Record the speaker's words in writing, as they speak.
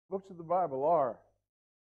Books of the Bible are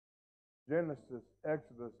Genesis,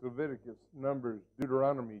 Exodus, Leviticus, Numbers,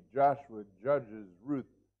 Deuteronomy, Joshua, Judges, Ruth,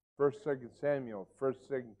 1st, 2nd Samuel, 1st,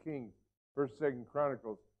 2nd Kings, 1st, 2nd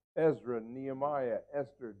Chronicles, Ezra, Nehemiah,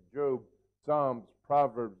 Esther, Job, Psalms,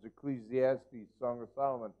 Proverbs, Ecclesiastes, Song of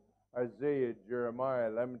Solomon, Isaiah, Jeremiah,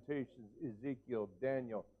 Lamentations, Ezekiel,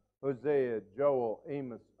 Daniel, Hosea, Joel,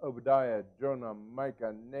 Amos, Obadiah, Jonah,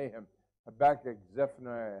 Micah, Nahum, Habakkuk,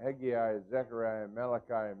 Zephaniah, Haggai, Zechariah,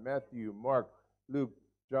 Malachi, Matthew, Mark, Luke,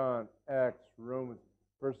 John, Acts, Romans,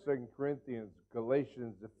 1st, 2nd Corinthians,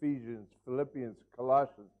 Galatians, Ephesians, Philippians,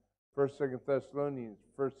 Colossians, 1st, 2nd Thessalonians,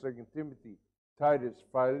 1st, 2nd Timothy, Titus,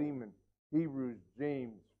 Philemon, Hebrews,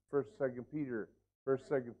 James, 1st, 2nd Peter, 1st,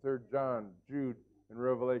 2nd, 3rd John, Jude, and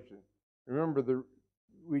Revelation. Remember,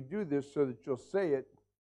 we do this so that you'll say it.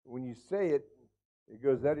 When you say it, it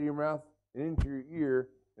goes out of your mouth and into your ear,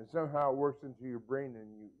 and somehow it works into your brain,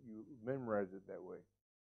 and you memorize it that way.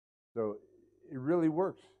 So it really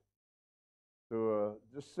works. So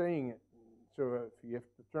just saying it. So if you have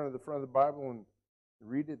to turn to the front of the Bible and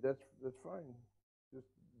read it, that's fine. Just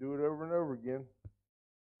do it over and over again.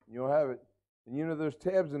 You'll have it. And you know those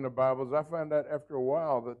tabs in the Bibles, I found out after a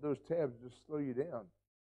while that those tabs just slow you down.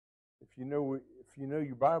 If you know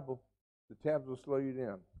your Bible, the tabs will slow you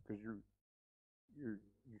down because you're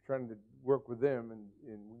trying to work with them, and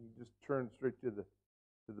when you just turn straight to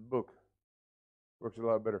the book, it works a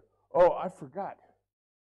lot better. Oh, I forgot.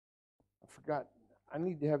 I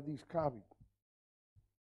need to have these copied.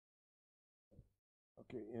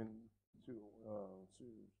 Okay, let's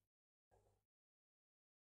see.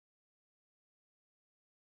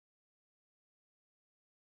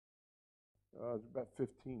 It's about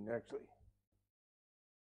 15 actually.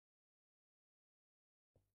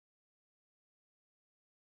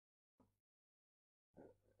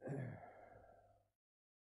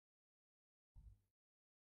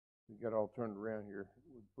 We got all turned around here.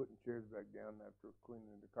 We're putting chairs back down after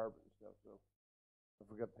cleaning the carpet and stuff, so I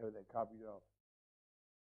forgot to have that copied off.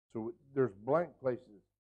 So there's blank places.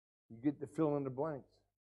 You get to fill in the blanks.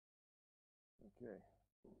 Okay.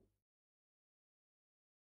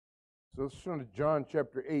 So let's turn to John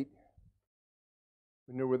chapter 8.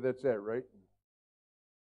 We know where that's at, right?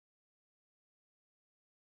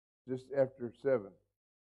 Just after 7.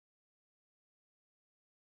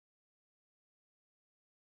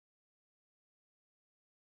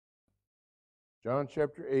 John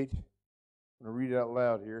chapter 8. I'm going to read it out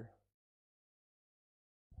loud here.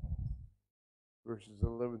 Verses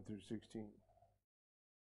 11 through 16.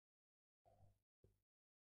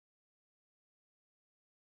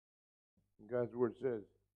 And God's word says,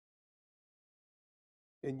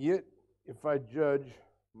 "And yet, if I judge,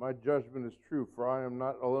 my judgment is true, for I am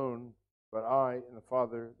not alone, but I and the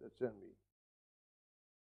Father that sent me."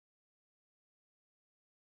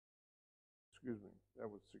 Excuse me, that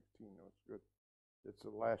was 16. That was good. It's the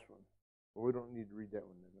last one. Well, we don't need to read that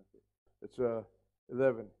one then. It's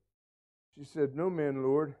 11. She said, "No man,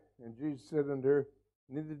 Lord." And Jesus said unto her,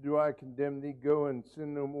 "Neither do I condemn thee. Go and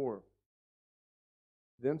sin no more."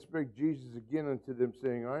 Then spake Jesus again unto them,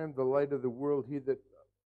 saying, "I am the light of the world. He that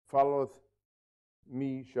followeth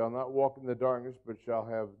me shall not walk in the darkness, but shall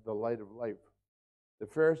have the light of life." The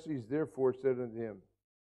Pharisees therefore said unto him,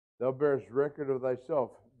 "Thou bearest record of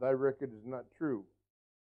thyself. Thy record is not true."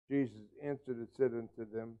 Jesus answered and said unto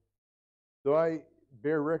them, "Though I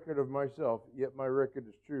bear record of myself, yet my record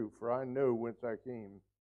is true, for I know whence I came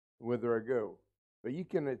and whither I go. But ye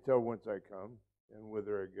cannot tell whence I come and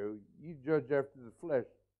whither I go. Ye judge after the flesh.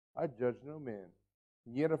 I judge no man.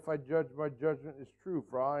 And yet if I judge, my judgment is true,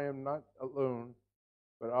 for I am not alone,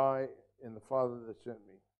 but I and the Father that sent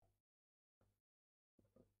me."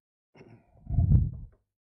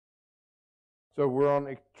 So we're on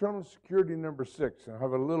eternal security number 6. I'll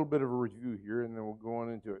have a little bit of a review here, and then we'll go on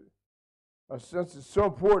into it. Since it's so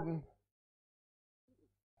important,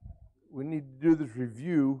 we need to do this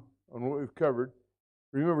review on what we've covered.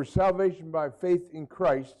 Remember, salvation by faith in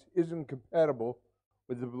Christ isn't compatible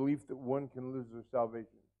with the belief that one can lose their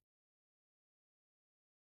salvation.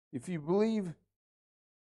 If you believe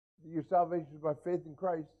that your salvation is by faith in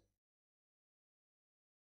Christ,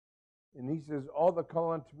 and he says, "All that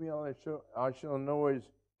call unto me I shall in no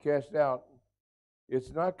ways cast out," it's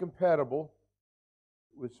not compatible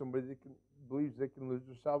with somebody that believes they can lose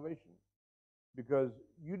their salvation, because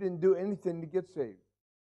you didn't do anything to get saved.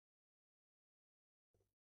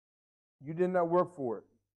 You did not work for it.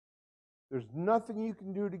 There's nothing you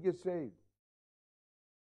can do to get saved.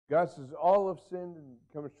 God says all have sinned and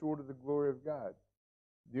come short of the glory of God.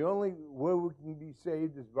 The only way we can be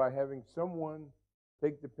saved is by having someone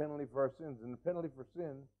take the penalty for our sins. And the penalty for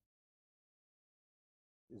sin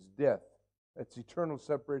is death. That's eternal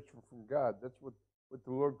separation from God. That's what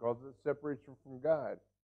the Lord calls it, separation from God.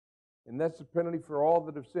 And that's the penalty for all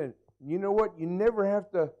that have sinned. And you know what? You never have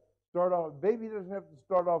to start off, a baby doesn't have to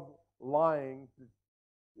start off lying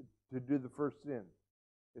to do the first sin.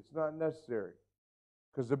 It's not necessary.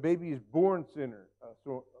 Because the baby is born sinner.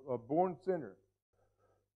 So a born sinner.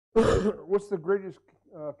 What's the greatest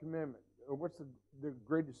commandment? Or what's the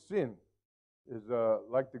greatest sin? Is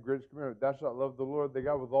like the greatest commandment. Thou shalt love the Lord thy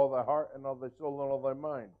God with all thy heart and all thy soul and all thy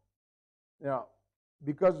mind. Now,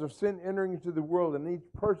 because of sin entering into the world, and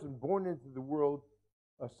each person born into the world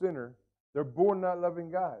a sinner, they're born not loving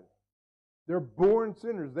God. They're born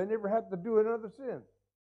sinners. They never have to do another sin.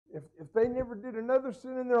 If they never did another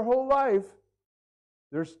sin in their whole life,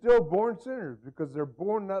 they're still born sinners because they're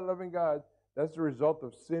born not loving God. That's the result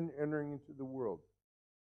of sin entering into the world.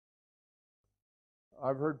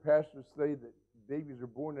 I've heard pastors say that babies are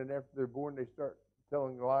born, and after they're born, they start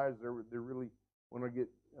telling lies. They really want to get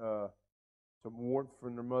some warmth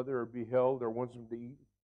from their mother, or be held, or wants them to eat,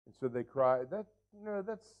 and so they cry.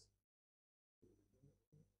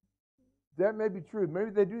 That may be true. Maybe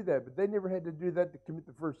they do that, but they never had to do that to commit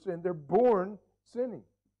the first sin. They're born sinning,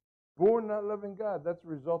 born not loving God. That's the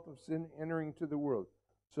result of sin entering into the world.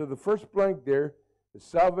 So the first blank there is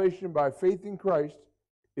salvation by faith in Christ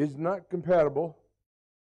is not compatible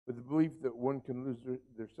with the belief that one can lose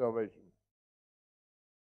their salvation.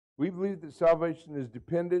 We believe that salvation is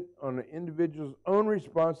dependent on an individual's own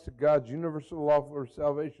response to God's universal offer of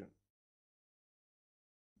salvation.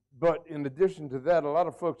 But in addition to that, a lot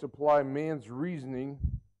of folks apply man's reasoning,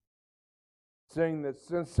 saying that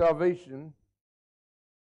since salvation,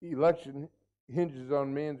 election, hinges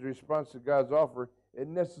on man's response to God's offer, it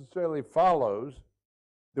necessarily follows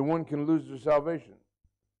that one can lose their salvation.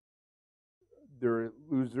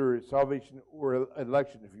 Lose their salvation or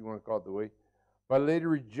election, if you want to call it the way, by later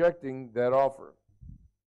rejecting that offer.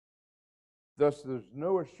 Thus, there's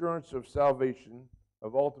no assurance of salvation,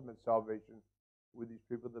 of ultimate salvation, with these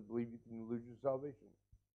people that believe you can lose your salvation.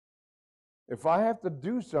 If I have to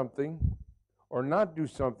do something or not do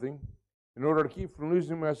something in order to keep from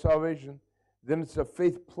losing my salvation, then it's a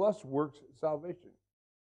faith plus works salvation,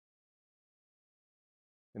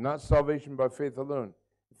 and not salvation by faith alone.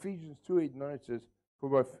 Ephesians 2:8-9 says, "For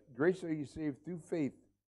by grace are you saved through faith,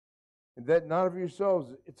 and that not of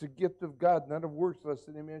yourselves, it's a gift of God, not of works, lest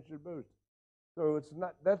any man should boast." So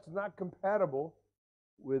that's not compatible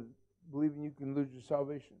with believing you can lose your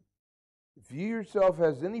salvation. If you yourself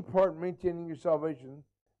has any part in maintaining your salvation,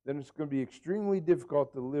 then it's going to be extremely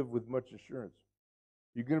difficult to live with much assurance.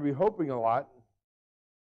 You're going to be hoping a lot,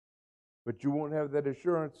 but you won't have that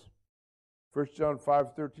assurance. 1 John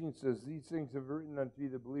 5:13 says, "These things have written unto you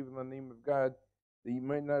that believe in the name of God, that you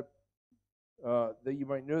might know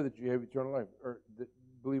that you have eternal life," or that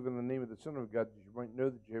believe in the name of the Son of God, that you might know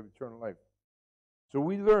that you have eternal life. So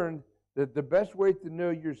we learned that the best way to know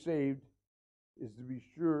you're saved is to be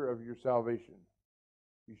sure of your salvation.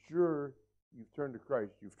 Be sure you've turned to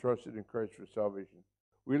Christ. You've trusted in Christ for salvation.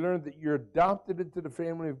 We learned that you're adopted into the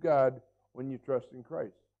family of God when you trust in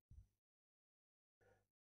Christ.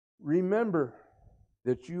 Remember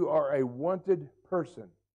that you are a wanted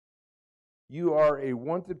person. You are a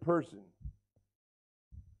wanted person.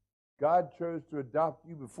 God chose to adopt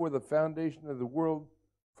you before the foundation of the world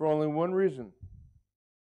for only one reason: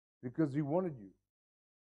 because He wanted you.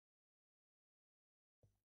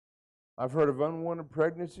 I've heard of unwanted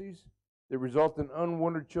pregnancies that result in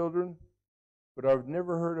unwanted children, but I've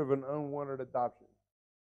never heard of an unwanted adoption.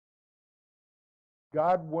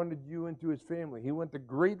 God wanted you into His family. He went to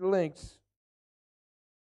great lengths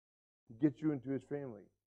to get you into His family.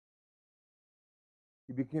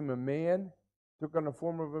 He became a man, took on the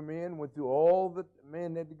form of a man, went through all that a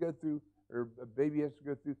man had to go through, or a baby has to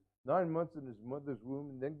go through, 9 months in his mother's womb,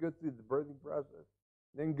 and then go through the birthing process,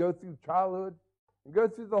 then go through childhood, and go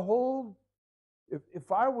through the whole.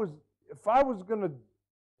 If I was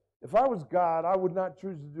God, I would not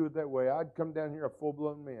choose to do it that way. I'd come down here a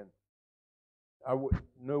full-blown man.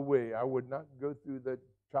 No way. I would not go through that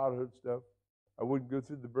childhood stuff. I wouldn't go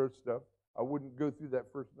through the birth stuff. I wouldn't go through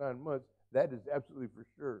that first 9 months. That is absolutely for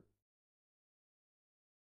sure.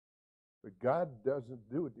 But God doesn't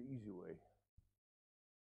do it the easy way.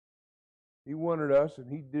 He wanted us,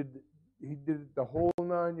 and He did it the whole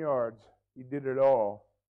 9 yards. He did it all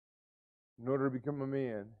in order to become a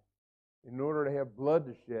man, in order to have blood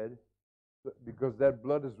to shed, because that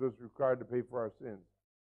blood is what's required to pay for our sins.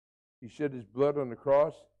 He shed His blood on the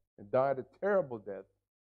cross and died a terrible death.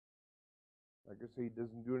 Like I say, He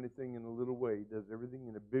doesn't do anything in a little way. He does everything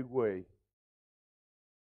in a big way.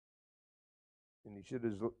 And He shed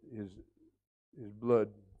His His blood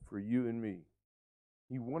for you and me.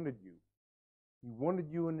 He wanted you. He wanted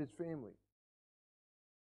you and his family.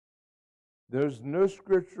 There's no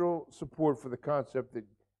scriptural support for the concept that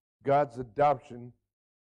God's adoption,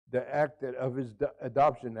 the act of his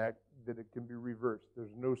adoption act, that it can be reversed.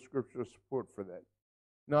 There's no scriptural support for that.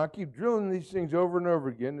 Now, I keep drilling these things over and over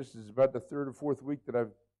again. This is about the third or fourth week that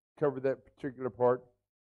I've covered that particular part,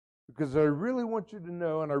 because I really want you to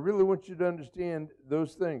know and I really want you to understand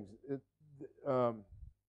those things.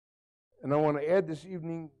 And I want to add this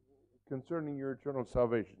evening concerning your eternal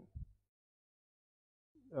salvation.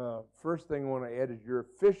 First thing I want to add is your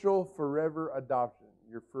official forever adoption.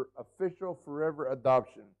 Your official forever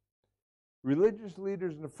adoption. Religious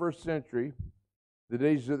leaders in the first century, the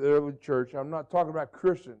days of the early church, I'm not talking about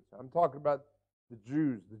Christians. I'm talking about the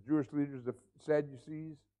Jews, the Jewish leaders, the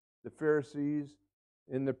Sadducees, the Pharisees,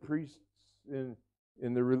 and the priests, in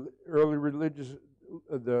the early religious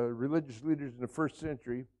leaders in the first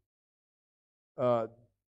century.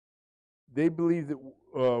 They believed that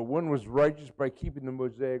one was righteous by keeping the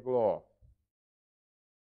Mosaic law.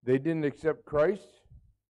 They didn't accept Christ.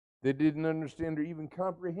 They didn't understand or even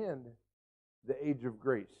comprehend the age of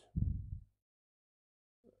grace.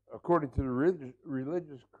 According to the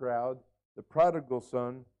religious crowd, the prodigal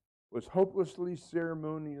son was hopelessly,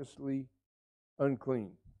 ceremoniously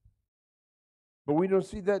unclean. But we don't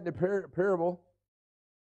see that in the parable.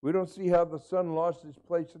 We don't see how the son lost his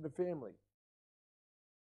place in the family.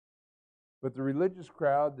 But the religious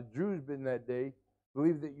crowd, the Jews in that day,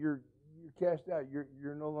 believed that you're cast out.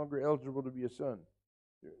 You're no longer eligible to be a son.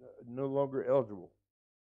 You're no longer eligible.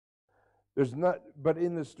 But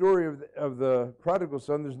in the story of the prodigal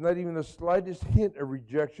son, there's not even the slightest hint of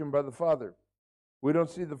rejection by the father. We don't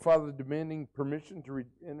see the father demanding permission to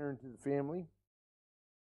enter into the family.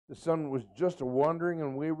 The son was just a wandering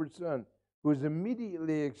and wayward son who was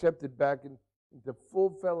immediately accepted back into full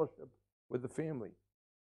fellowship with the family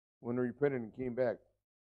when he repented and came back.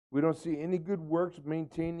 We don't see any good works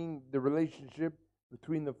maintaining the relationship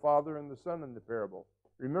between the father and the son in the parable.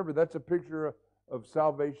 Remember, that's a picture of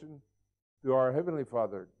salvation through our Heavenly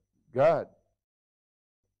Father, God.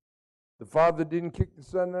 The Father didn't kick the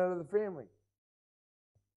Son out of the family.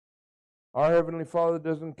 Our Heavenly Father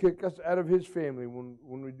doesn't kick us out of His family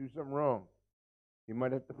when we do something wrong. He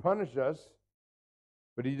might have to punish us,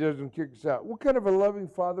 but He doesn't kick us out. What kind of a loving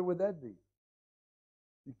Father would that be?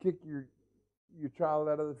 You kick your child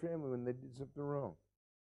out of the family when they did something wrong.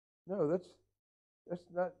 No, that's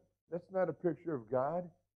not a picture of God.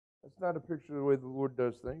 That's not a picture of the way the Lord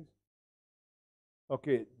does things.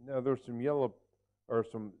 Okay, now there's some yellow or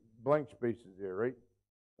some blank spaces there, right?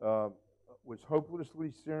 Was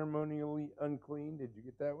hopelessly, ceremonially unclean. Did you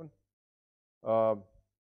get that one?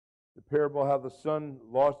 The parable how the son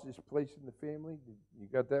lost his place in the family. You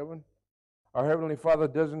got that one? Our Heavenly Father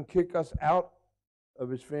doesn't kick us out of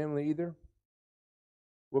His family either.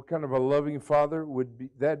 What kind of a loving Father would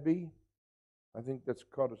that be? I think that's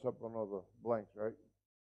caught us up on all the blanks, right?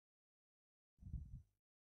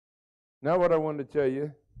 Now what I want to tell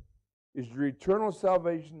you is your eternal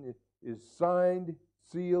salvation is signed,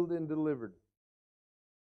 sealed, and delivered.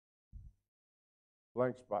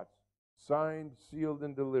 Blank spots. Signed, sealed,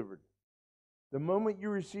 and delivered. The moment you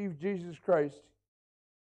received Jesus Christ,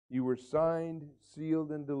 you were signed,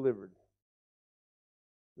 sealed, and delivered.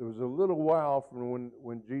 There was a little while from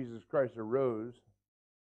when Jesus Christ arose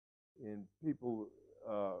and people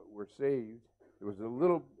were saved. There was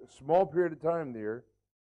a small period of time there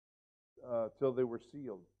till they were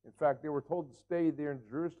sealed. In fact, they were told to stay there in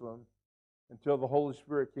Jerusalem until the Holy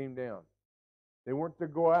Spirit came down. They weren't to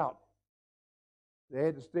go out. They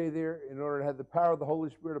had to stay there in order to have the power of the Holy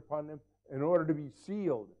Spirit upon them, in order to be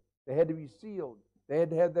sealed. They had to be sealed. They had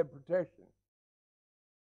to have that protection.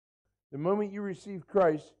 The moment you received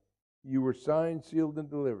Christ, you were signed, sealed, and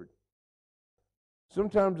delivered.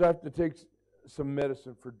 Sometimes I have to take some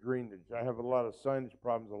medicine for drainage. I have a lot of sinus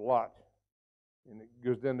problems, and it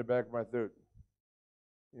goes down the back of my throat.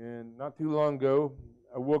 And not too long ago,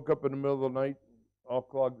 I woke up in the middle of the night, all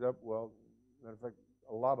clogged up. Well, matter of fact,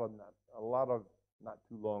 a lot of not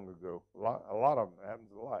too long ago. A lot of them. It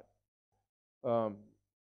happens a lot.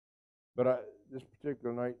 But this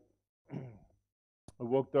particular night, I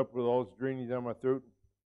woke up with all this draining down my throat,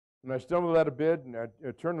 and I stumbled out of bed, and I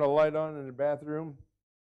turned the light on in the bathroom,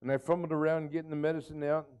 and I fumbled around getting the medicine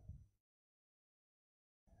out.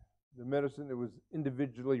 The medicine that was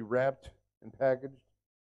individually wrapped and packaged.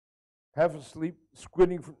 Half asleep,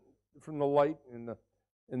 squinting from the light, and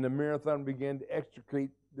the marathon began to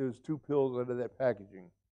extricate those 2 pills out of that packaging.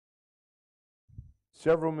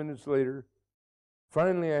 Several minutes later,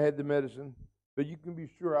 finally I had the medicine, but you can be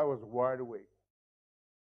sure I was wide awake.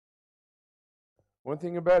 One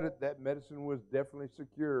thing about it, that medicine was definitely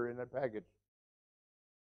secure in that package.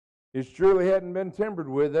 It surely hadn't been tampered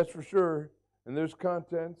with, that's for sure, and those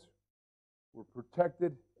contents were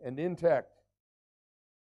protected and intact.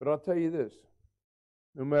 But I'll tell you this,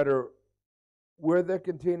 no matter where that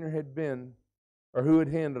container had been or who had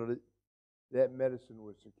handled it, that medicine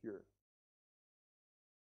was secure.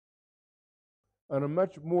 On a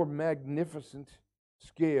much more magnificent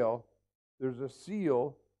scale, there's a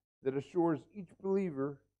seal that assures each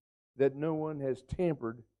believer that no one has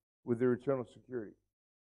tampered with their eternal security.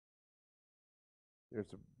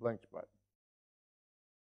 There's a blank spot.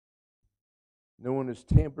 No one has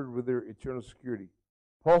tampered with their eternal security.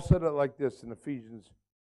 Paul said it like this in Ephesians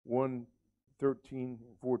 1:13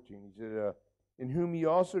 and 14. He said, in whom ye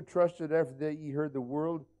also trusted after that ye heard the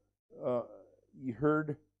word of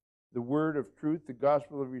truth, the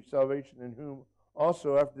gospel of your salvation, in whom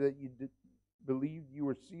also after that you believed, you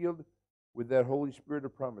were sealed with that Holy Spirit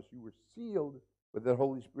of promise. You were sealed with that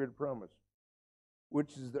Holy Spirit of promise,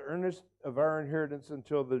 which is the earnest of our inheritance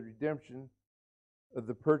until the redemption of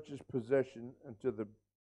the purchased possession unto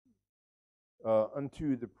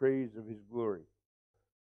the praise of his glory.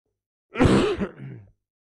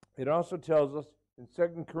 It also tells us in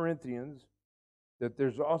 2 Corinthians that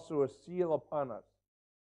there's also a seal upon us.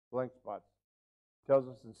 Blank spots. It tells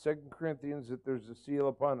us in 2 Corinthians that there's a seal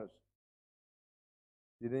upon us.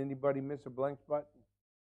 Did anybody miss a blank spot?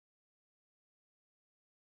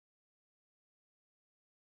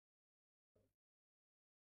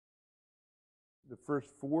 The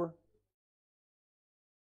first four?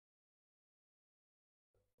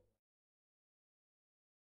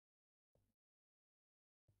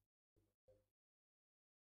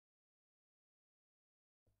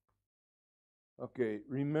 Okay,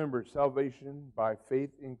 remember salvation by faith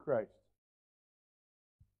in Christ.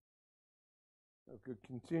 Okay,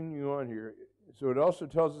 continue on here. So it also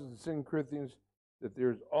tells us in 2 Corinthians that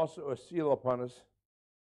there's also a seal upon us.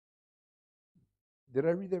 Did I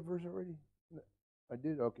read that verse already? No, I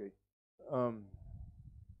did? Okay.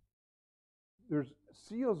 There's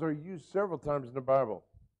seals are used several times in the Bible.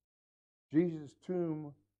 Jesus'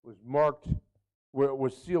 tomb was marked, where it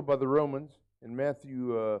was sealed by the Romans in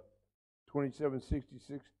Matthew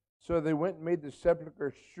 27:66. So they went and made the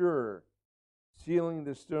sepulchre sure, sealing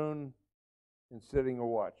the stone and setting a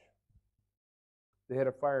watch. They had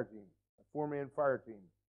a fire team, a four-man fire team.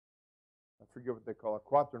 I forget what they call it,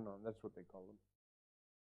 quaternon, that's what they call them.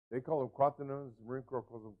 They call them quaternons, the Marine Corps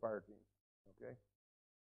calls them fire teams, okay?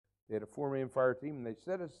 They had a four-man fire team, and they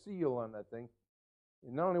set a seal on that thing.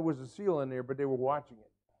 And not only was a seal in there, but they were watching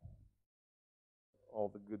it. All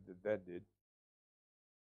the good that did.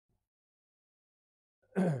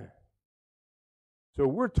 So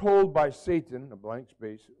we're told by Satan, a blank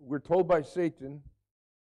space, we're told by Satan,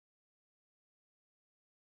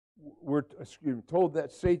 told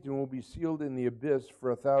that Satan will be sealed in the abyss for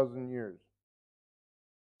 1,000 years.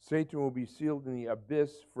 Satan will be sealed in the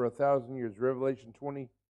abyss for 1,000 years. Revelation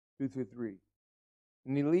 20:2-3.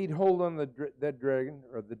 And he laid hold on that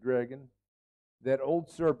dragon, that old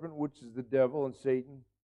serpent, which is the devil and Satan,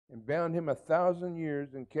 and bound him 1,000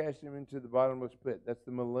 years and cast him into the bottomless pit. That's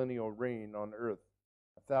the millennial reign on earth.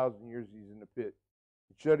 1,000 years he's in the pit.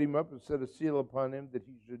 And shut him up and set a seal upon him that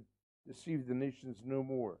he should deceive the nations no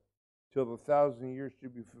more, till the 1,000 years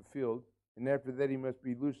should be fulfilled, and after that he must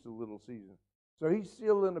be loosed a little season. So he's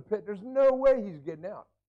sealed in a pit. There's no way he's getting out.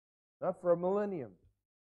 Not for a millennium.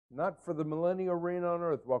 Not for the millennial reign on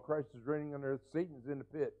earth. While Christ is reigning on earth, Satan's in the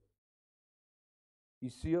pit.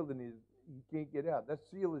 He's sealed and he can't get out. That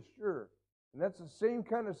seal is sure. And that's the same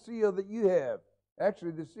kind of seal that you have.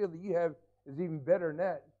 Actually, the seal that you have is even better than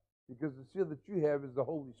that, because the seal that you have is the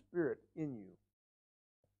Holy Spirit in you.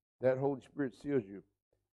 That Holy Spirit seals you.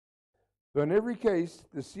 So in every case,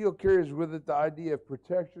 the seal carries with it the idea of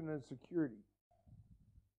protection and security.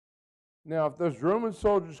 Now, if those Roman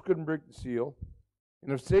soldiers couldn't break the seal,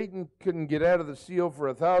 and if Satan couldn't get out of the seal for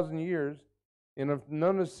 1,000 years, and if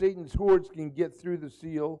none of Satan's hordes can get through the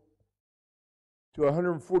seal to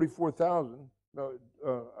 144,000, no,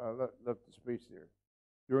 I left the space there.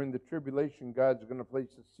 During the tribulation, God's going to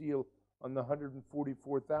place a seal on the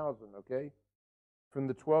 144,000, okay? From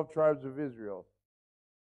the 12 tribes of Israel.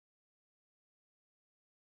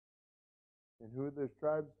 And who are those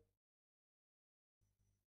tribes?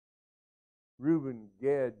 Reuben,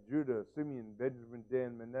 Gad, Judah, Simeon, Benjamin,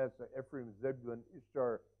 Dan, Manasseh, Ephraim, Zebulun,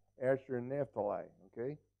 Issachar, Asher, and Naphtali,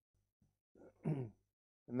 okay?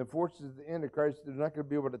 And the forces of the Antichrist, they're not going to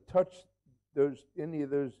be able to touch any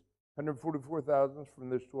of those 144,000 from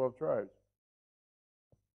those 12 tribes.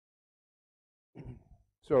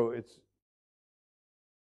 So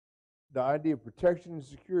the idea of protection and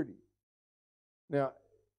security. Now,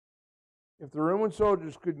 if the Roman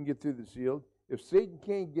soldiers couldn't get through the seal, if Satan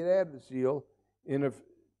can't get out of the seal, and if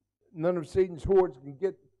none of Satan's hordes can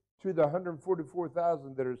get to the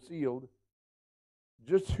 144,000 that are sealed,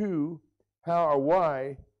 just who, how, or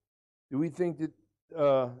why do we think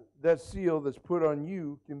that that seal that's put on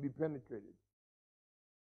you can be penetrated?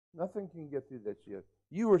 Nothing can get through that seal.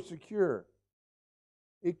 You are secure.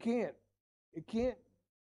 It can't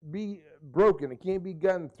be broken. It can't be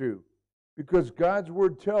gotten through. Because God's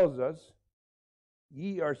word tells us,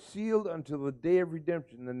 ye are sealed until the day of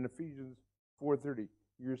redemption in Ephesians 4:30.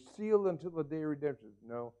 You're sealed until the day of redemption.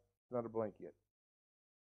 No, it's not a blank yet.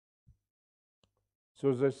 So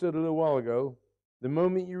as I said a little while ago, the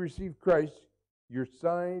moment you receive Christ, you're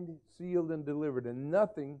signed, sealed, and delivered, and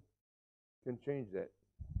nothing can change that.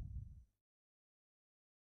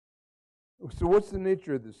 So what's the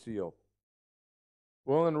nature of the seal?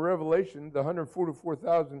 Well, in Revelation, the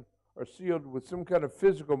 144,000 are sealed with some kind of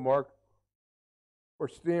physical mark or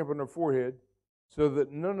stamp on their forehead so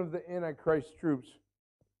that none of the Antichrist troops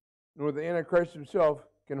nor the Antichrist himself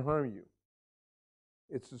can harm you.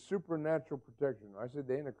 It's a supernatural protection. I said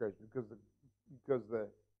the Antichrist because the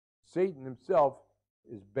Satan himself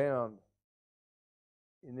is bound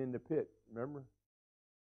and in the pit. Remember?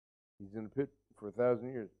 He's in the pit for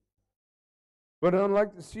 1,000 years. But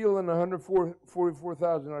unlike the seal in the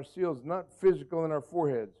 144,000, our seal is not physical in our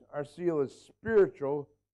foreheads. Our seal is spiritual.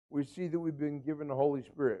 We see that we've been given the Holy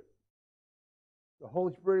Spirit. The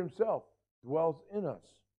Holy Spirit himself dwells in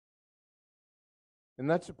us. And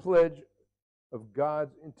that's a pledge of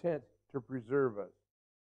God's intent to preserve us.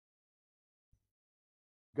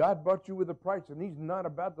 God bought you with a price, and he's not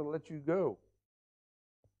about to let you go.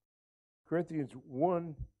 Corinthians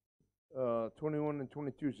 1, 21 and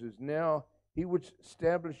 22 says, now he which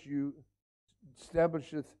establisheth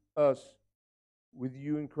us with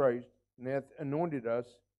you in Christ, and hath anointed us,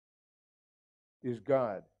 is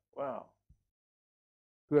God. Wow.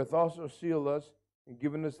 Who hath also sealed us and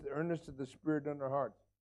given us the earnest of the Spirit in our hearts.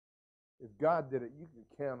 If God did it, you can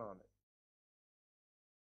count on it.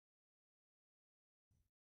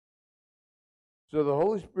 So the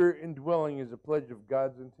Holy Spirit indwelling is a pledge of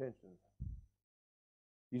God's intentions.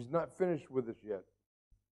 He's not finished with us yet.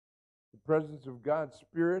 The presence of God's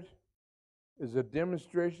Spirit is a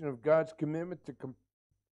demonstration of God's commitment to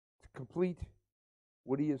complete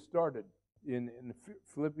what he has started in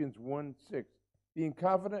Philippians 1:6. Being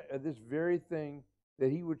confident of this very thing,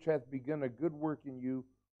 that he which hath begun a good work in you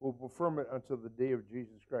will perform it until the day of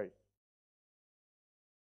Jesus Christ.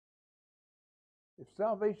 If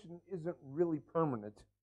salvation isn't really permanent,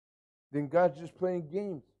 then God's just playing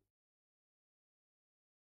games.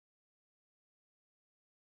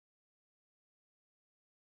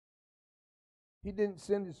 He didn't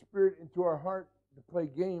send his Spirit into our heart to play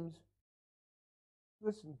games.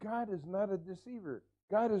 Listen, God is not a deceiver.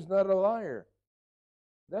 God is not a liar.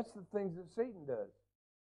 That's the things that Satan does.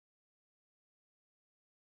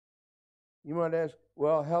 You might ask,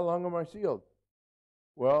 well, how long am I sealed?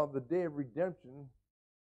 Well, the day of redemption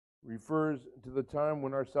refers to the time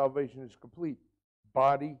when our salvation is complete,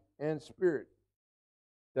 body and spirit.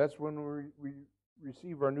 That's when we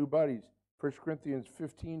receive our new bodies. 1 Corinthians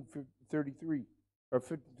 15:33 or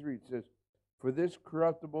 53, it says, for this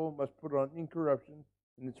corruptible must put on incorruption,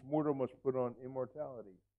 and its mortal must put on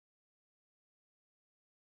immortality.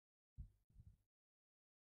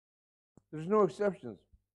 There's no exceptions.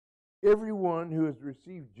 Everyone who has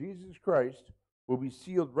received Jesus Christ will be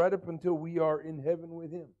sealed right up until we are in heaven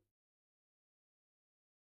with him.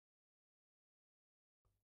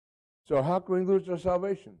 So how can we lose our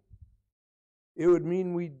salvation? It would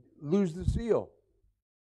mean we'd lose the seal.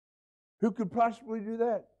 Who could possibly do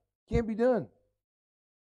that? Can't be done.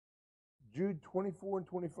 Jude 24 and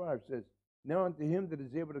 25 says, now unto him that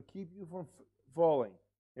is able to keep you from falling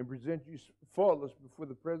and present you faultless before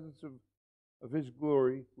the presence of his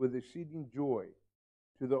glory with exceeding joy.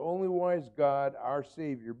 To the only wise God, our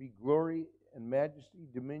Savior, be glory and majesty,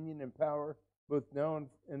 dominion and power, both now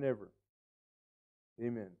and ever.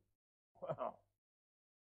 Amen. Wow.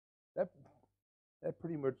 That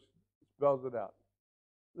pretty much spells it out.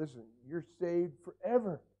 Listen, you're saved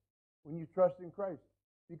forever when you trust in Christ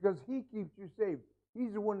because he keeps you saved.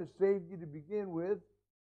 He's the one that saved you to begin with,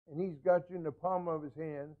 and he's got you in the palm of his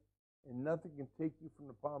hand, and nothing can take you from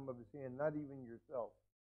the palm of his hand, not even yourself.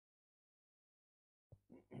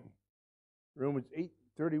 Romans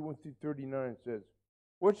 8:31 through 39 says,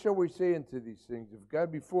 what shall we say unto these things? If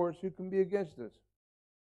God be for us, who can be against us?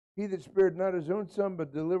 He that spared not his own son,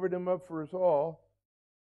 but delivered him up for us all,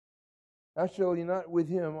 how shall he not with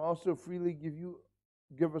him also freely give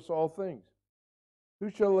give us all things. Who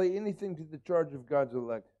shall lay anything to the charge of God's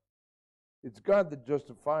elect? It's God that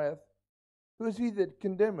justifieth. Who is he that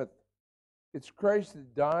condemneth? It's Christ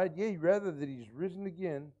that died, yea, rather that he's risen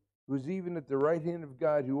again, who is even at the right hand of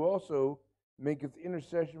God, who also maketh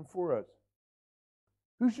intercession for us.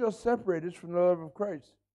 Who shall separate us from the love of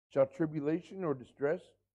Christ? Shall tribulation or distress,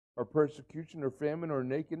 or persecution, or famine, or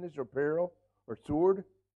nakedness, or peril, or sword?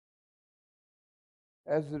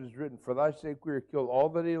 As it is written, for thy sake we are killed all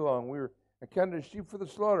the day long. We are accounted as sheep for the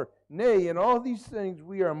slaughter. Nay, in all these things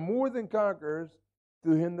we are more than conquerors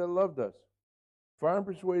through him that loved us. For I am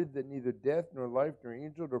persuaded that neither death, nor life, nor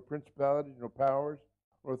angel, nor principalities, nor powers,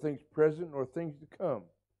 nor things present, nor things to come,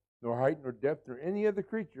 nor height, nor depth, nor any other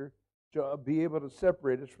creature shall be able to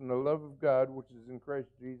separate us from the love of God which is in Christ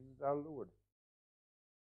Jesus our Lord.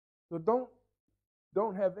 So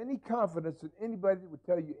don't have any confidence in anybody that would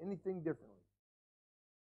tell you anything differently.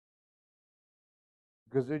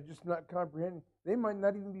 Because they're just not comprehending. They might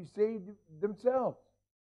not even be saved themselves.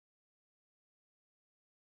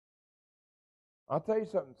 I'll tell you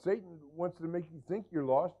something. Satan wants to make you think you're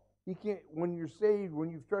lost. He can't, when you're saved, when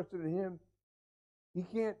you've trusted in him, he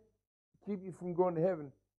can't keep you from going to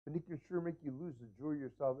heaven, but he can sure make you lose the joy of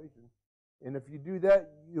your salvation. And if you do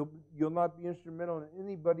that, you'll not be instrumental in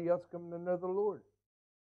anybody else coming to know the Lord.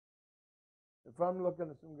 If I'm looking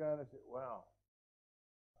at some guy and I say, wow,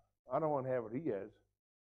 I don't want to have what he has.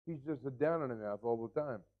 He's just a down in the mouth all the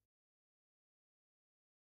time.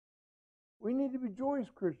 We need to be joyous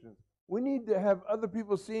Christians. We need to have other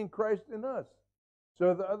people seeing Christ in us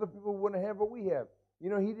so that other people want to have what we have. You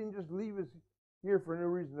know, he didn't just leave us here for no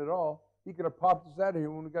reason at all. He could have popped us out of here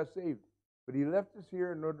when we got saved. But he left us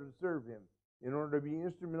here in order to serve him, in order to be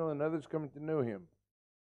instrumental in others coming to know him.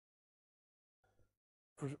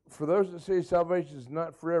 For those that say salvation is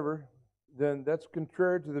not forever, then that's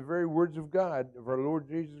contrary to the very words of God, of our Lord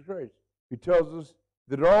Jesus Christ, who tells us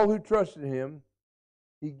that all who trust in him,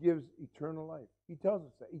 he gives eternal life. He tells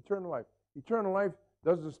us that, eternal life. Eternal life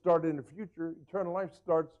doesn't start in the future. Eternal life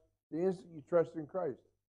starts the instant you trust in Christ.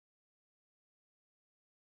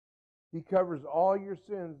 He covers all your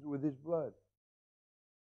sins with his blood.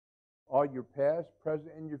 All your past,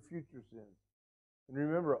 present, and your future sins. And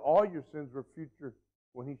remember, all your sins were future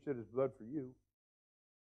when he shed his blood for you.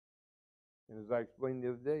 And as I explained the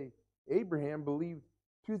other day, Abraham believed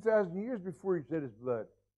 2,000 years before he shed his blood.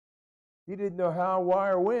 He didn't know how, why,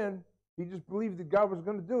 or when. He just believed that God was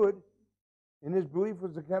going to do it. And his belief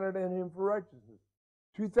was accounted in him for righteousness.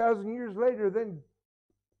 2,000 years later, then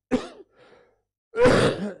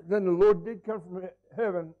then the Lord did come from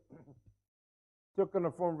heaven, took on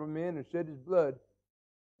the form of a man and shed his blood.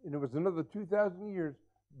 And it was another 2,000 years.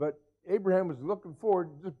 But Abraham was looking forward,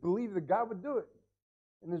 just believed that God would do it.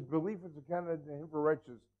 And his belief was accounted to him for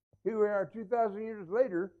righteousness. Here we are 2,000 years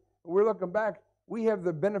later, and we're looking back. We have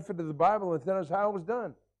the benefit of the Bible and tell us how it was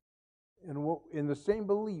done. And in the same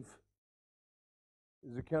belief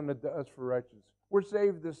is accounted to us for righteousness. We're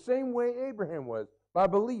saved the same way Abraham was, by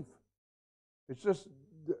belief. It's just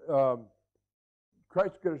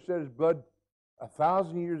Christ could have shed his blood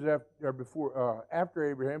 1,000 years after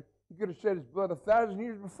Abraham. He could have shed his blood 1,000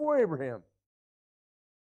 years before Abraham.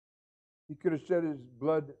 He could have shed his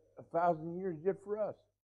blood 1,000 years yet for us.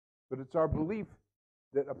 But it's our belief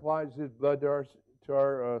that applies his blood to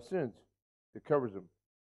our sins, that covers them.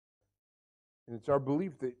 And it's our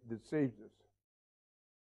belief that saves us.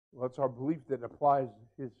 Well, it's our belief that applies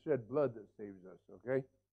his shed blood that saves us, okay?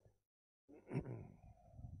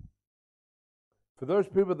 For those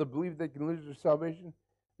people that believe they can lose their salvation,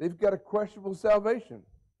 they've got a questionable salvation.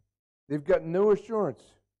 They've got no assurance.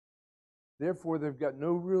 Therefore, they've got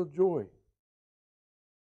no real joy.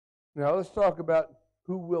 Now, let's talk about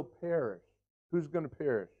who will perish. Who's going to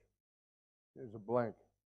perish? There's a blank.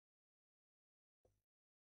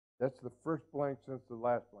 That's the first blank since the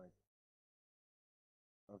last blank.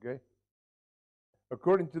 Okay?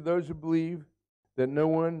 According to those who believe that no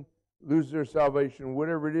one loses their salvation,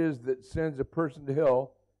 whatever it is that sends a person to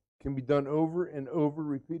hell can be done over and over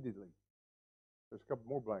repeatedly. There's a couple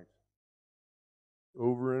more blanks.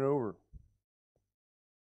 Over and over.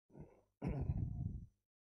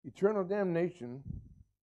 Eternal damnation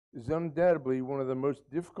is undoubtedly one of the most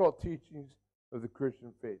difficult teachings of the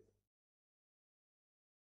Christian faith.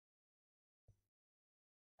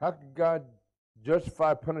 How could God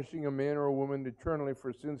justify punishing a man or a woman eternally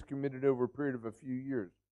for sins committed over a period of a few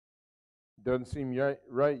years? Doesn't seem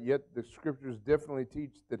right, yet the scriptures definitely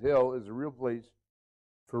teach that hell is a real place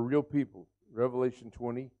for real people. Revelation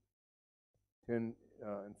 20, 10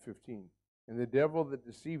 and 15. And the devil that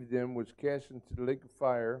deceived them was cast into the lake of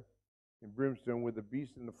fire and brimstone where the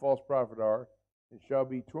beast and the false prophet are, and shall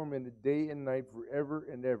be tormented day and night forever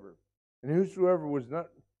and ever. And whosoever was not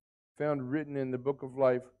found written in the book of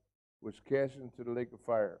life was cast into the lake of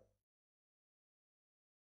fire.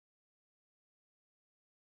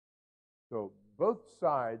 So both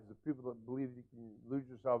sides, the people that believe you can lose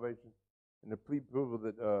your salvation and the people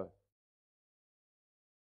that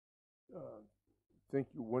think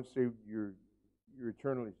you once saved, you're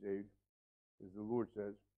eternally saved, as the Lord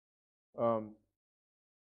says,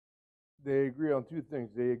 they agree on two things.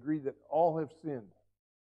 They agree that all have sinned,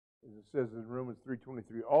 as it says in Romans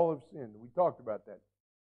 3:23. All have sinned. We talked about that.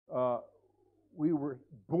 We were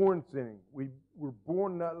born sinning. We were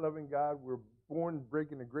born not loving God. We're born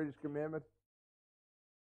breaking the greatest commandment.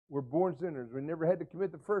 We're born sinners. We never had to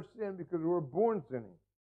commit the first sin because we were born sinning.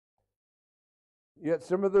 Yet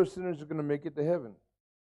some of those sinners are going to make it to heaven.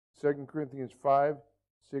 2 Corinthians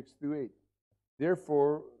 5:6-8.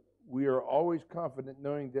 Therefore, we are always confident,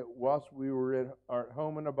 knowing that whilst we were at our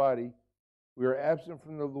home in a body, we are absent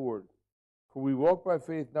from the Lord. For we walk by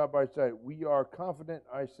faith, not by sight. We are confident,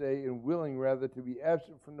 I say, and willing rather to be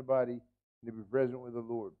absent from the body and to be present with the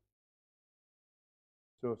Lord.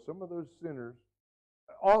 So some of those sinners,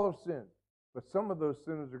 all have sinned, but some of those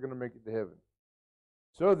sinners are going to make it to heaven.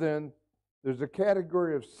 So then, there's a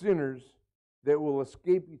category of sinners that will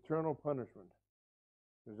escape eternal punishment.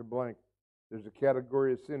 There's a blank. There's a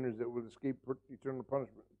category of sinners that will escape eternal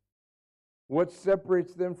punishment. What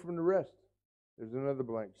separates them from the rest? There's another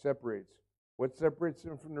blank. Separates. What separates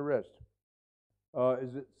them from the rest?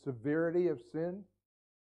 Is it severity of sin?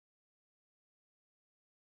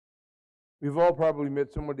 We've all probably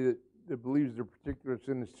met somebody that believes their particular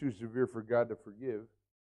sin is too severe for God to forgive.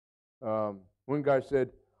 One guy said,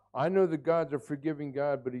 I know that God's a forgiving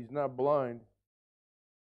God, but He's not blind.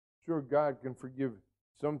 Sure, God can forgive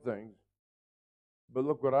some things, but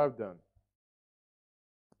look what I've done.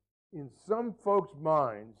 In some folks'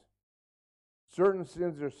 minds, certain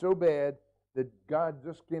sins are so bad that God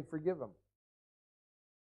just can't forgive them.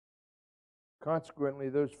 Consequently,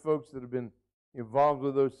 those folks that have been involved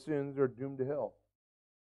with those sins are doomed to hell.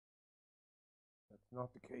 That's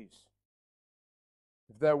not the case.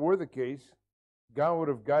 If that were the case, God would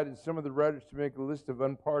have guided some of the writers to make a list of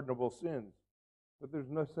unpardonable sins. But there's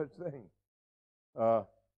no such thing.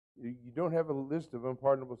 You don't have a list of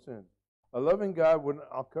unpardonable sins. A loving God wouldn't,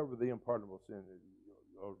 I'll cover the unpardonable sin.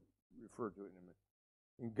 I'll refer to it in a minute.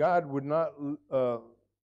 And God would not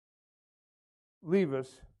leave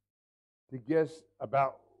us to guess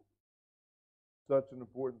about such an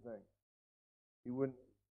important thing. He wouldn't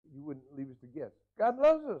leave us to guess. God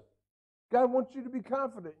loves us. God wants you to be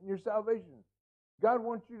confident in your salvation. God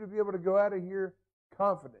wants you to be able to go out of here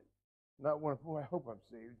confident. Not one, boy, I hope I'm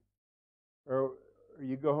saved. Or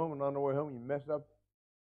you go home and on the way home you mess up.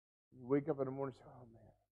 You wake up in the morning and say, oh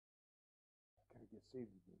man, I got to get saved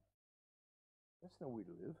again. That's no way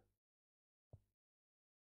to live.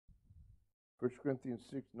 1 Corinthians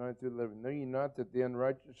 6:9-11. Know ye not that the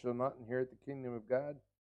unrighteous shall not inherit the kingdom of God?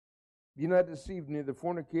 Be not deceived, neither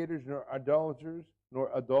fornicators, nor idolaters,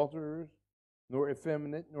 nor adulterers, nor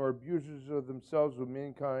effeminate, nor abusers of themselves with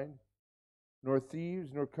mankind, nor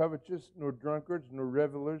thieves, nor covetous, nor drunkards, nor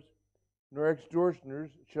revelers, nor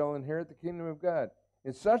extortioners shall inherit the kingdom of God.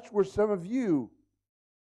 And such were some of you.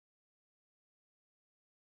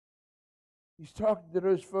 He's talking to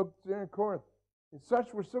those folks there in Corinth. And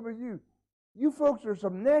such were some of you. You folks are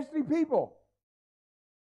some nasty people.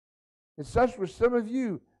 And such were some of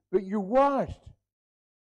you. But you're washed.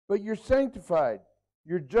 But you're sanctified.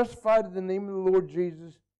 You're justified in the name of the Lord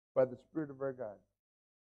Jesus by the Spirit of our God.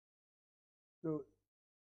 So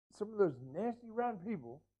some of those nasty, rotten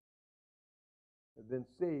people have been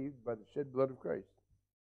saved by the shed blood of Christ.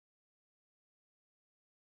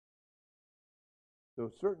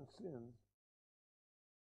 So certain sins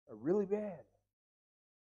are really bad,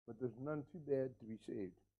 but there's none too bad to be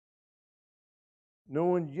saved. No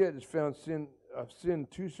one yet has found sin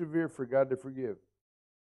too severe for God to forgive.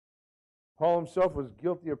 Paul himself was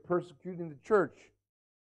guilty of persecuting the church,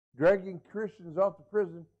 dragging Christians off to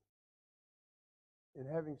prison, and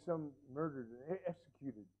having some murdered and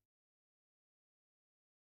executed.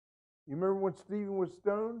 You remember when Stephen was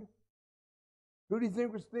stoned? Who do you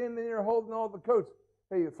think was standing there holding all the coats?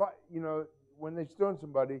 Hey, when they stone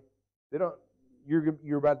somebody, they don't.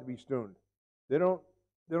 You're about to be stoned. They don't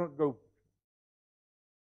go.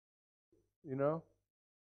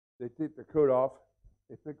 They take their coat off.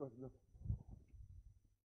 They pick up.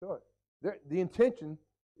 So the intention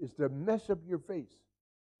is to mess up your face.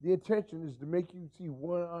 The intention is to make you see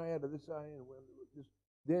one eye out of this eye and one out of this.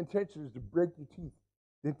 The intention is to break your teeth.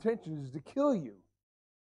 The intention is to kill you.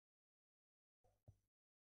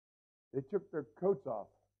 They took their coats off.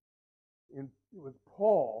 And it was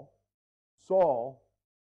Saul,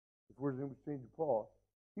 if we're going to change to Paul,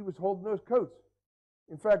 he was holding those coats.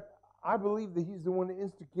 In fact, I believe that he's the one that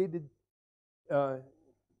instigated that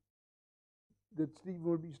Stephen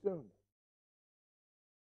would be stoned.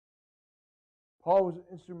 Paul was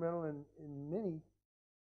instrumental in many.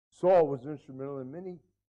 Saul was instrumental in many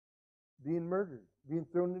being murdered, being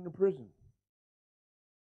thrown into prison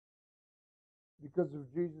because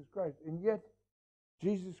of Jesus Christ. And yet,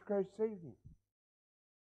 Jesus Christ saved him.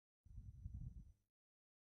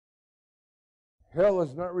 Hell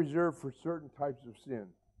is not reserved for certain types of sin.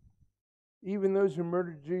 Even those who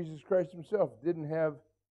murdered Jesus Christ himself didn't have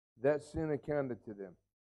that sin accounted to them.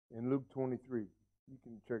 In Luke 23, you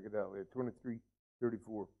can check it out later,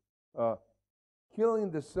 23:34.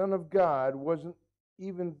 Killing the Son of God wasn't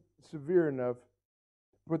even severe enough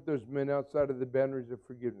to put those men outside of the boundaries of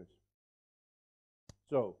forgiveness.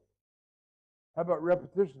 So, how about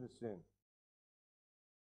repetition of sin?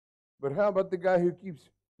 But how about the guy who keeps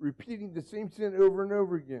repeating the same sin over and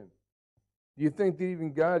over again? Do you think that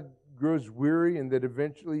even God grows weary and that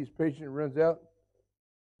eventually his patience runs out?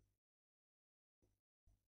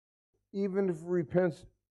 Even if he repents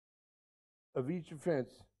of each offense,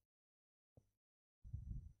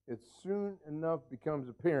 it soon enough becomes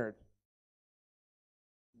apparent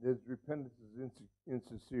that his repentance is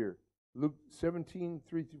insincere. Luke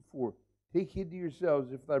 17:3-4. Take heed to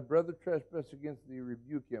yourselves. If thy brother trespass against thee,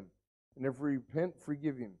 rebuke him. And if he repent,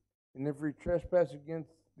 forgive him. And if he trespass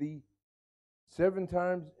against thee 7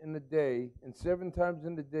 times in a day, and 7 times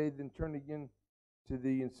in a day, then turn again to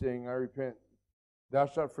thee and saying, I repent, thou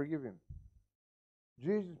shalt forgive him.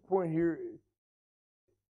 Jesus' point here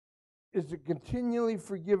is to continually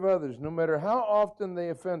forgive others, no matter how often they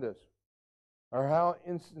offend us, or how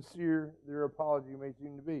insincere their apology may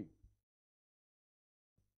seem to be.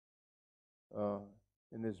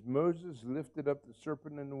 And as Moses lifted up the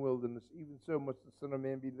serpent in the wilderness, even so must the Son of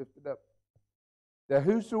Man be lifted up, that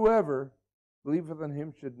whosoever believeth on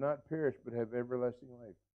him should not perish, but have everlasting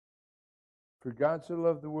life. For God so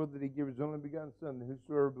loved the world that he gave his only begotten Son, that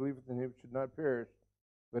whosoever believeth in him should not perish,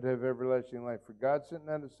 but have everlasting life. For God sent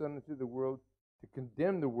not his Son into the world to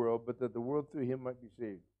condemn the world, but that the world through him might be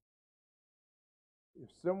saved. If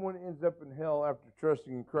someone ends up in hell after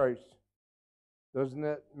trusting in Christ, doesn't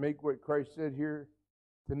that make what Christ said here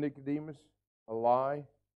to Nicodemus a lie,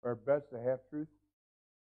 or at best a half-truth?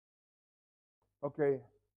 Okay,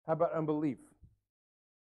 how about unbelief?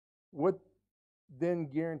 What then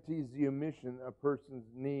guarantees the omission of a person's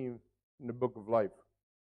name in the book of life?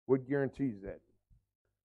 What guarantees that?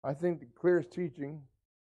 I think the clearest teaching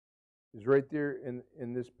is right there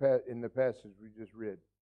in the passage we just read.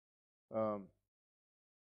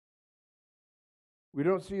 We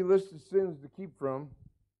don't see a list of sins to keep from.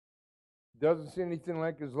 It doesn't say anything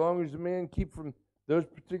like, as long as a man keep from those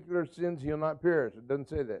particular sins, he'll not perish. It doesn't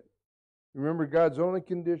say that. Remember, God's only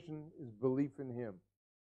condition is belief in him.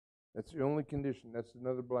 That's the only condition. That's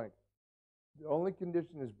another blank. The only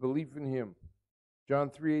condition is belief in him. John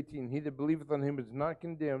 3:18, he that believeth on him is not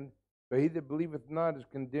condemned, but he that believeth not is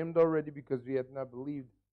condemned already, because he hath not believed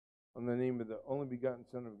on the name of the only begotten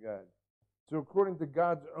Son of God. So according to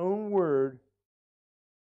God's own word,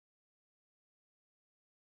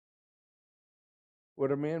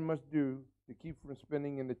 what a man must do to keep from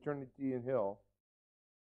spending an eternity in hell,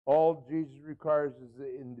 all Jesus requires is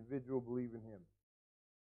the individual believe in him,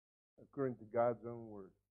 according to God's own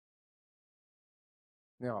word.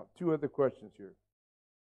 Now, 2 other questions here.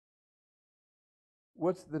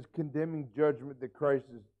 What's the condemning judgment that Christ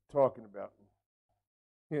is talking about?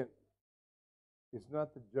 Hint, it's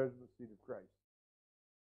not the judgment seat of Christ,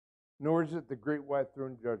 nor is it the great white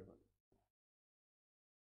throne judgment.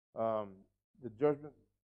 The judgment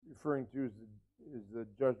referring to is the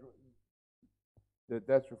judgment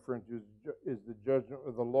that's referring to is the judgment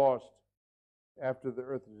of the lost after the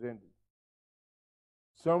earth is ended.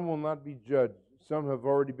 Some will not be judged. Some have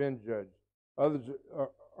already been judged. Others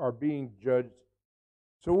are being judged.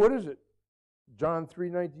 So what is it? John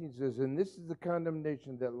 3:19 says, and this is the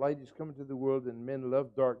condemnation, that light is come into the world, and men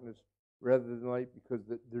love darkness rather than light, because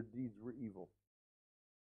their deeds were evil.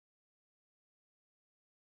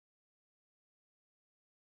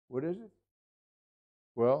 What is it?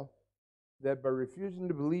 Well, that by refusing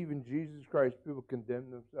to believe in Jesus Christ, people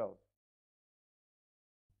condemn themselves.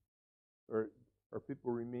 Or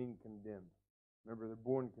people remain condemned. Remember, they're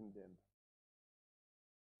born condemned.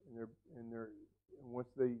 And once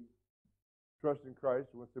they trust in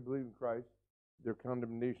Christ, once they believe in Christ, their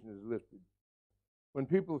condemnation is lifted. When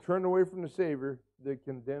people turn away from the Savior, they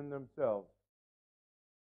condemn themselves.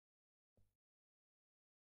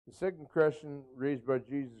 The second question raised by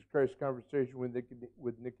Jesus Christ's conversation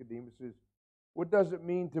with Nicodemus is, what does it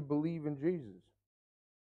mean to believe in Jesus?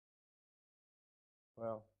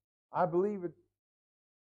 Well, I believe it's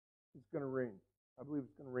going to rain. I believe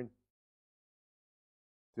it's going to rain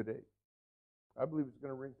today. I believe it's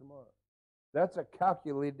going to rain tomorrow. That's a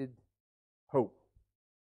calculated hope.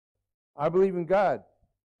 I believe in God.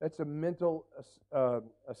 That's a mental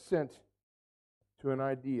assent to an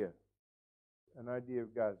idea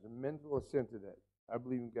of God. It's a mental assent to that. I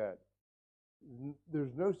believe in God.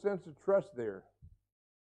 There's no sense of trust there.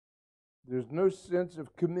 There's no sense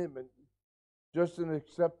of commitment, just an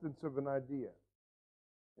acceptance of an idea.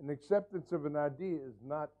 An acceptance of an idea is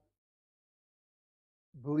not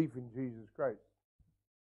belief in Jesus Christ.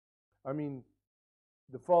 I mean,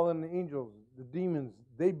 the fallen angels, the demons,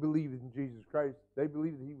 they believed in Jesus Christ. They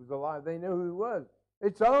believed that he was alive. They know who he was.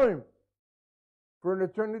 They saw him for an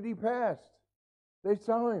eternity past. They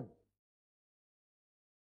saw him.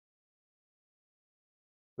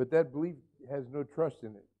 But that belief has no trust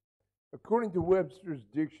in it. According to Webster's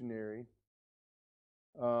dictionary,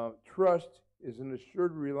 trust is an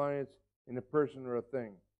assured reliance in a person or a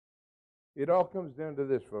thing. It all comes down to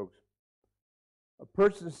this, folks. A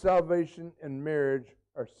person's salvation and marriage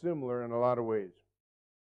are similar in a lot of ways.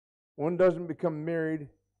 One doesn't become married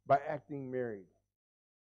by acting married.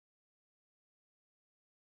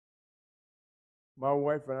 My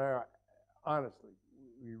wife and I are, honestly,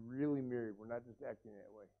 we really married. We're not just acting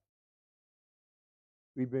that way.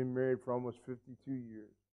 We've been married for almost 52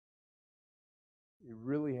 years. It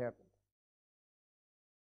really happened.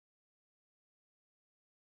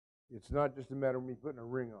 It's not just a matter of me putting a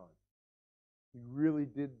ring on. We really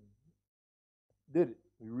did it.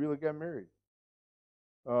 We really got married.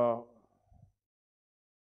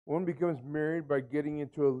 One becomes married by getting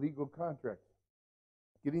into a legal contract.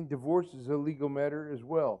 Getting divorced is a legal matter as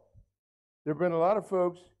well. There have been a lot of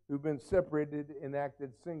folks who've been separated and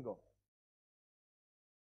acted single.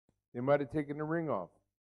 They might have taken the ring off.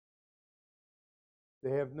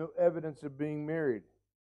 They have no evidence of being married.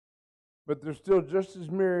 But they're still just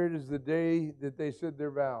as married as the day that they said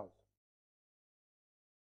their vows.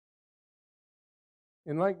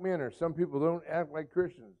 In like manner, some people don't act like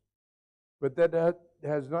Christians, but that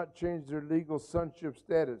has not changed their legal sonship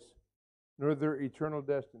status, nor their eternal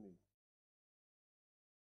destiny.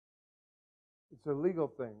 It's a legal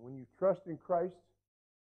thing. When you trust in Christ,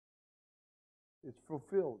 it's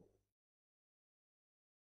fulfilled.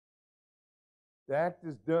 The act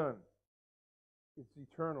is done. It's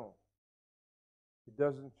eternal. It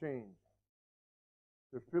doesn't change.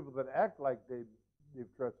 There's people that act like they've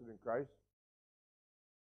trusted in Christ,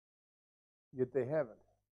 yet they haven't.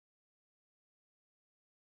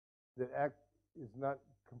 The act is not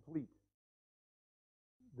complete.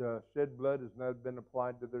 The shed blood has not been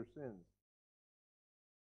applied to their sins.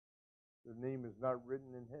 Their name is not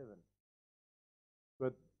written in heaven.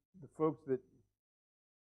 But the folks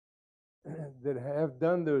that have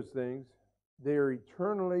done those things, they are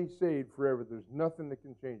eternally saved forever. There's nothing that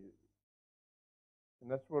can change it. And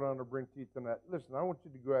that's what I want to bring to you tonight. Listen, I want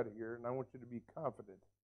you to go out of here and I want you to be confident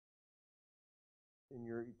in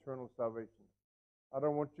your eternal salvation. I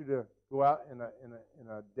don't want you to go out in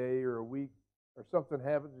a day or a week or something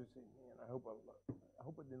happens and say, man, I hope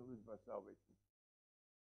I didn't lose my salvation.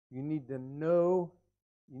 You need to know,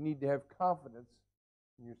 you need to have confidence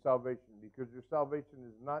in your salvation, because your salvation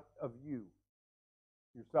is not of you.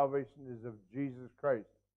 Your salvation is of Jesus Christ.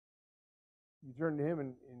 You turn to him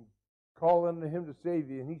and call unto him to save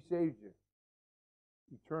you, and he saves you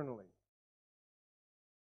eternally.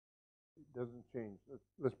 It doesn't change.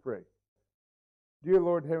 Let's pray. Dear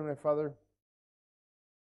Lord, Heavenly Father,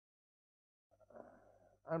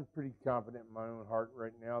 I'm pretty confident in my own heart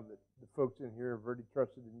right now that the folks in here have already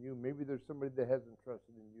trusted in you. Maybe there's somebody that hasn't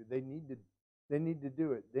trusted in you. They need to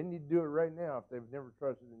do it. They need to do it right now if they've never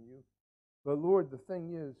trusted in you. But Lord, the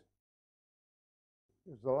thing is,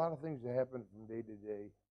 there's a lot of things that happen from day to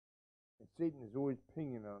day, and Satan is always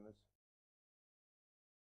pinging on us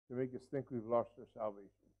to make us think we've lost our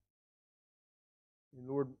salvation. And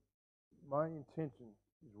Lord, my intention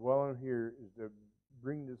is, while I'm here, is to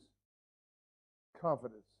bring this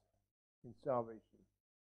confidence in salvation,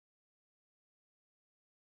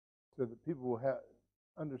 so that people will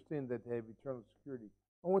understand that they have eternal security.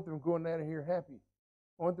 I want them going out of here happy.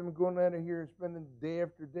 I want them going out of here spending day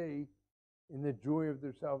after day in the joy of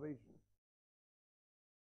their salvation.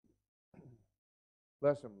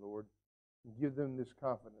 Bless them, Lord, and give them this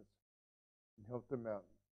confidence and help them out.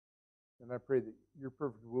 And I pray that your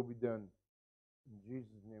perfect will be done. In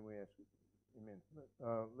Jesus' name we ask it. Amen.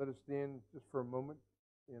 Let us stand just for a moment,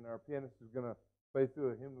 and our pianist is going to play through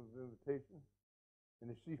a hymn of invitation. And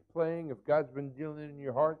if she's playing, if God's been dealing in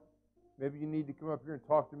your heart, maybe you need to come up here and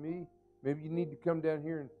talk to me. Maybe you need to come down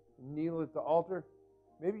here and kneel at the altar.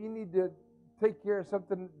 Maybe you need to take care of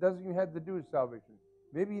something that doesn't even have to do with salvation.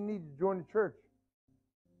 Maybe you need to join the church.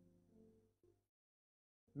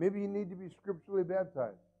 Maybe you need to be scripturally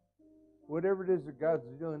baptized. Whatever it is that God's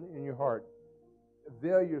doing in your heart,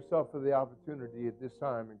 avail yourself of the opportunity at this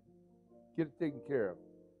time and get it taken care of.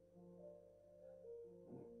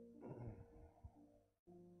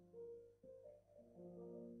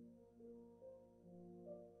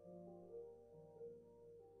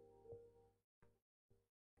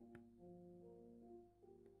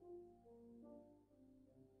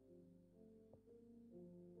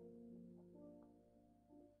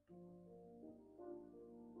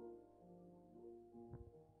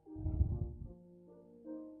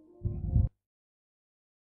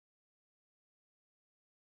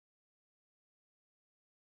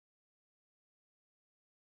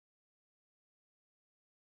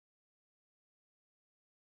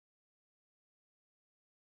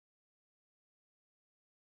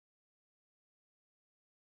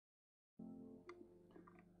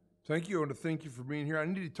 Thank you. I want to thank you for being here. I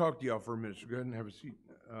need to talk to y'all for a minute, so go ahead and have a seat.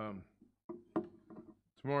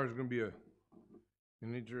 Tomorrow's going to be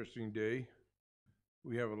an interesting day.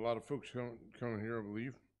 We have a lot of folks coming here, I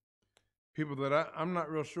believe. People that I'm not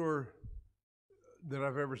real sure that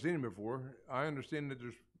I've ever seen before. I understand that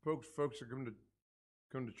there's folks that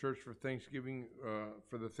come to church for Thanksgiving,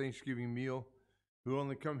 for the Thanksgiving meal, who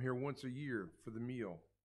only come here once a year for the meal.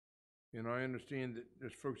 And I understand that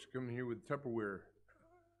there's folks that come here with Tupperware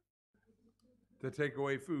to take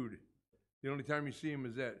away food. The only time you see them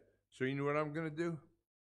is that. So you know what I'm going to do?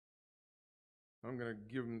 I'm going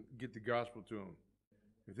to get the gospel to them.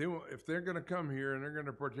 If they're going to come here and they're going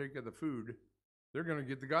to partake of the food, they're going to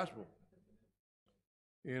get the gospel.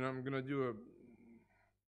 And I'm going to do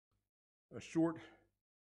a short,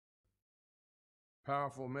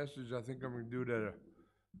 powerful message. I think I'm going to do it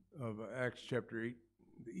of Acts chapter 8,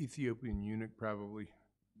 the Ethiopian eunuch probably,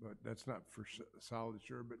 but that's not for solid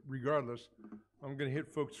sure. But regardless, I'm going to hit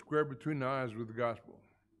folks square between the eyes with the gospel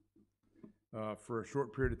for a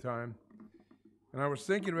short period of time. And I was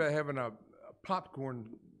thinking about having a popcorn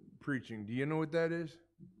preaching. Do you know what that is?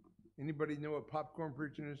 Anybody know what popcorn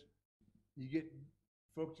preaching is? You get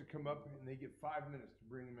folks that come up and they get 5 minutes to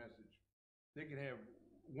bring a message. They can have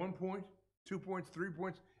 1 point, 2 points, 3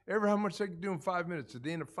 points, ever how much they can do in 5 minutes. At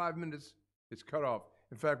the end of 5 minutes, it's cut off.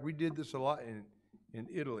 In fact, we did this a lot in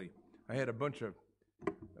Italy. I had a bunch of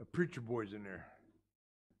preacher boys in there.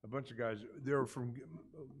 A bunch of guys. They were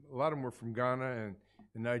a lot of them were from Ghana and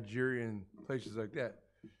Nigeria and places like that.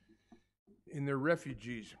 And they're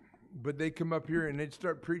refugees. But they come up here and they'd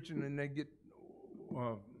start preaching and they get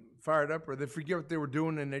fired up, or they forget what they were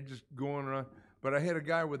doing and they just go on and on. But I had a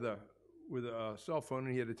guy with a cell phone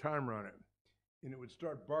and he had a timer on it. And it would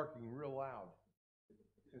start barking real loud.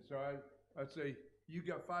 And so I'd say, you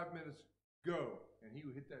got 5 minutes, go. And he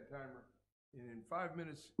would hit that timer. And in 5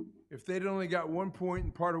 minutes, if they'd only got 1 point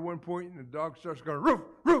and part of 1 point and the dog starts going, roof,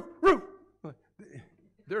 roof, roof,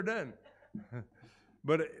 they're done.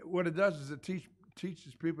 But what it does is it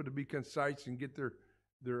teaches people to be concise and get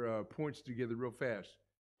their points together real fast.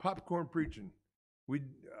 Popcorn preaching.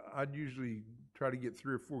 I'd usually try to get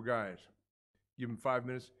 3 or 4 guys, give them 5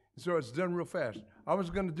 minutes. So it's done real fast. I was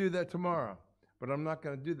going to do that tomorrow, but I'm not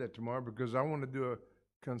going to do that tomorrow because I want to do a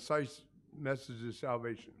concise message of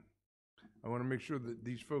salvation. I want to make sure that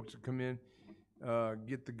these folks that come in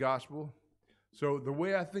get the gospel. So the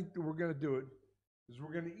way I think that we're going to do it is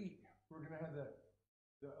we're going to eat. We're going to have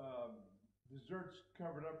the desserts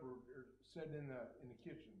covered up or set in the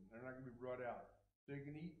kitchen. They're not going to be brought out. So you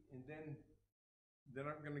can eat, and then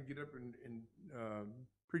I'm going to get up and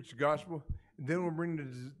preach the gospel, and then we'll bring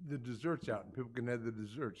the desserts out, and people can have the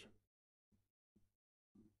desserts.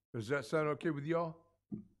 Does that sound okay with y'all?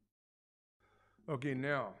 Okay,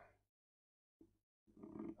 now,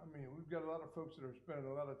 I mean, we've got a lot of folks that are spending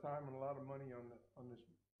a lot of time and a lot of money on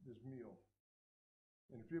this meal.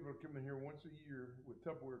 And if people are coming here once a year with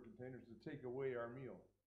Tupperware containers to take away our meal.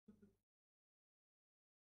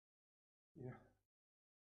 Yeah.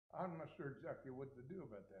 I'm not sure exactly what to do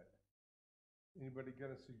about that. Anybody got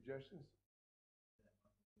any suggestions?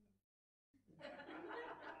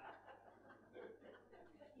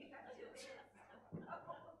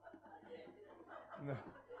 No.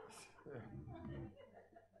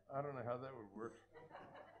 I don't know how that would work.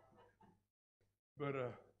 But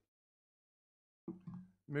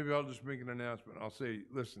maybe I'll just make an announcement. I'll say,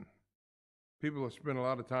 listen, people have spent a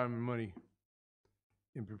lot of time and money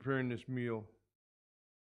in preparing this meal,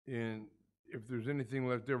 and if there's anything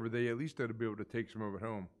left over, they at least ought to be able to take some of it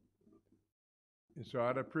home. And so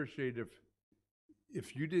I'd appreciate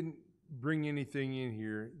if you didn't bring anything in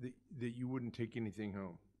here, that you wouldn't take anything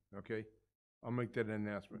home, okay? I'll make that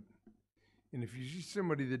announcement. And if you see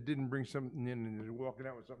somebody that didn't bring something in and they're walking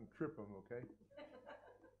out with something, trip them, okay?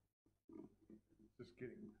 Just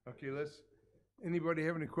kidding. Okay, anybody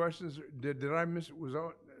have any questions? Did I miss,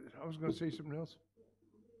 I was gonna say something else?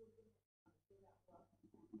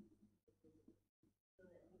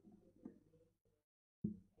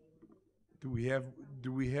 Do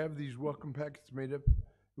we have these welcome packets made up?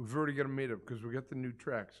 We've already got them made up because we got the new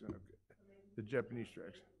tracks, the Japanese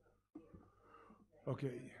tracks.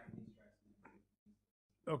 Okay.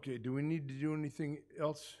 Okay, do we need to do anything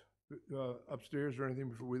else upstairs or anything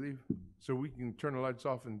before we leave? So we can turn the lights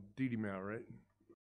off and Dee Dee Mal, right?